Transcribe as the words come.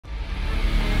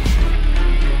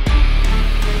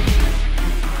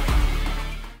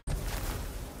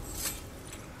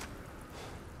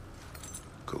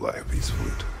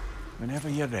Whenever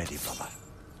you're ready, brother.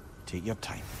 Take your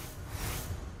time.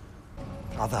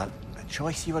 Brother, the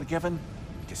choice you were given?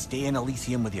 To stay in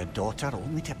Elysium with your daughter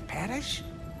only to perish?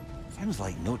 Sounds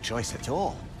like no choice at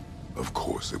all. Of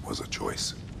course it was a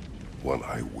choice. One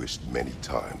I wished many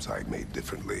times I'd made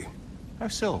differently. How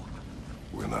so?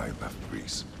 When I left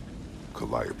Greece,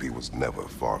 Calliope was never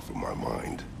far from my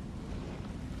mind.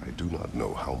 I do not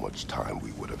know how much time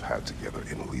we would have had together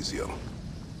in Elysium,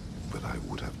 but I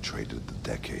would have traded the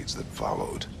decades that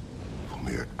followed for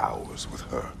mere hours with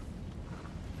her.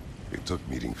 It took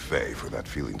meeting Faye for that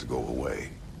feeling to go away,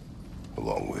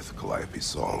 along with Calliope's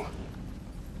song.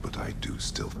 But I do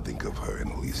still think of her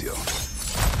in Elysium,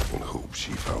 and hope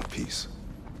she found peace.